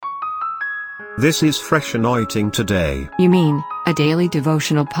This is Fresh Anointing Today. You mean, a daily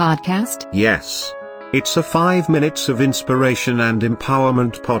devotional podcast? Yes. It's a 5 minutes of inspiration and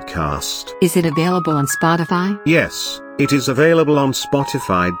empowerment podcast. Is it available on Spotify? Yes, it is available on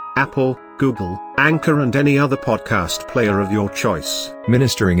Spotify, Apple, Google, Anchor and any other podcast player of your choice.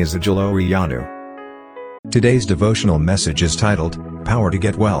 Ministering is Angelo Rianu. Today's devotional message is titled, Power to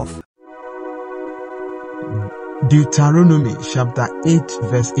Get Wealth. Deuteronomy chapter 8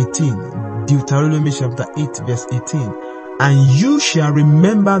 verse 18. Deuteronomy chapter 8 verse 18. And you shall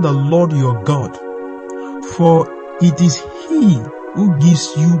remember the Lord your God, for it is He who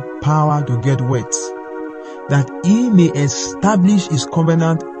gives you power to get wealth, that He may establish His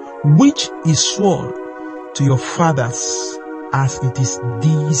covenant, which He swore to your fathers, as it is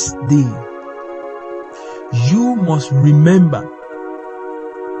this day. You must remember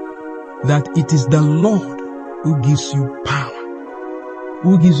that it is the Lord who gives you power,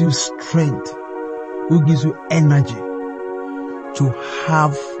 who gives you strength, who gives you energy to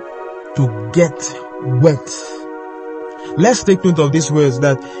get wealth. Let's take note of these words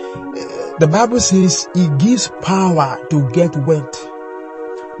that the Bible says He gives power to get wealth.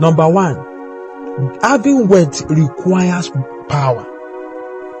 Number one, having wealth requires power.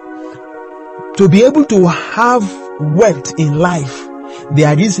 To be able to have wealth in life,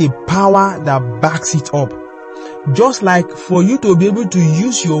 there is a power that backs it up. Just like for you to be able to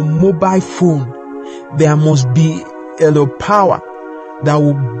use your mobile phone, there must be a power that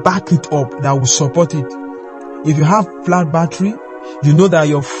will back it up, that will support it. If you have flat battery, you know that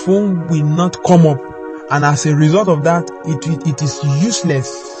your phone will not come up, and as a result of that, it is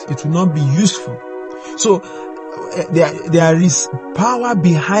useless. It will not be useful. So there is power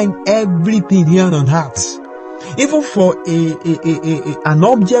behind everything here on earth. Even for an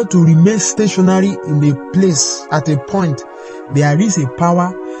object to remain stationary in a place at a point, there is a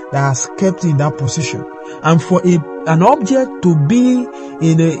power that has kept in that position. And for an object to be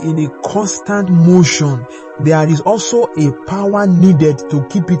in a constant motion, there is also a power needed to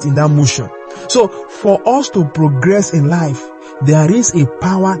keep it in that motion. So for us to progress in life, there is a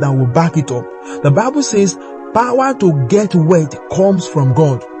power that will back it up. The Bible says power to get wealth comes from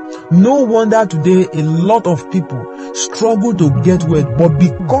God. No wonder today a lot of people struggle to get wealth, but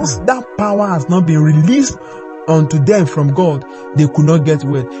because that power has not been released unto them from God, they could not get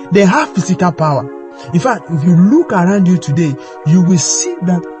wealth. They have physical power. In fact, if you look around you today, you will see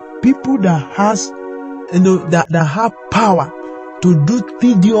that people that have power to do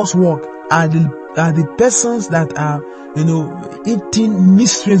tedious work are the persons that are, eating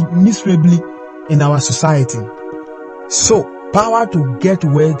miserably in our society. So, power to get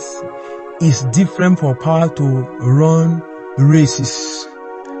wealth is different from power to run races,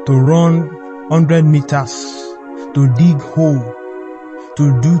 to run 100 meters, to dig hole,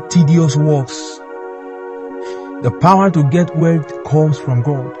 to do tedious works. The power to get wealth comes from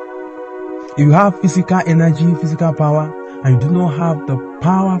God. If you have physical energy, physical power, and you do not have the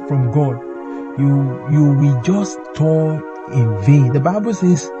power from God, you will just toil in vain. The Bible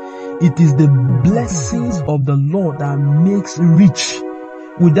says it is the blessings of the Lord that makes rich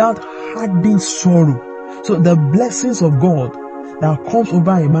without adding sorrow. So the blessings of God that comes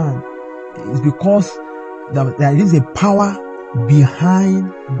over a man is because there is a power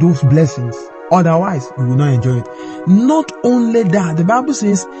behind those blessings. Otherwise, you will not enjoy it. Not only that, the Bible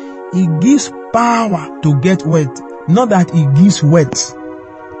says He gives power to get wealth, not that He gives wealth.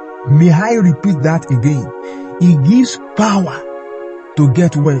 May I repeat that again? He gives power to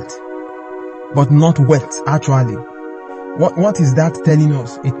get wealth, but not wealth actually. What is that telling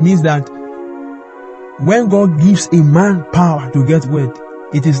us? It means that when God gives a man power to get wealth,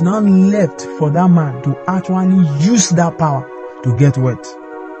 it is not left for that man to actually use that power to get wealth.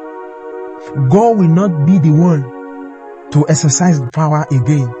 God will not be the one to exercise the power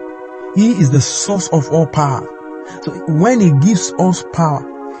again. He is the source of all power. So when He gives us power,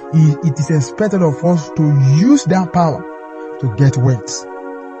 it is expected of us to use that power to get wealth,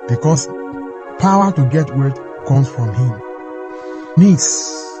 because power to get wealth comes from Him.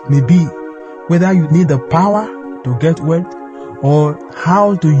 Needs may be whether you need the power to get wealth or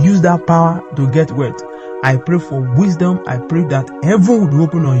how to use that power to get wealth. I pray for wisdom. I pray that heaven would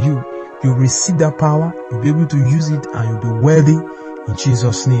open on you. You'll receive that power, you'll be able to use it, and you'll be worthy in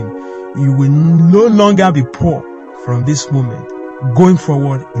Jesus' name. You will no longer be poor from this moment going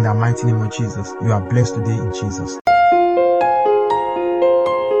forward in the mighty name of Jesus. You are blessed today in Jesus.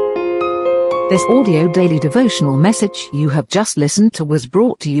 This audio daily devotional message you have just listened to was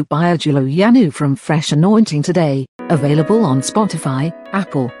brought to you by Angelo Rianu from Fresh Anointing Today, available on Spotify,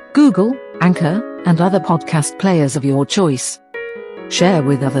 Apple, Google, Anchor, and other podcast players of your choice. Share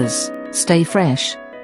with others. Stay fresh.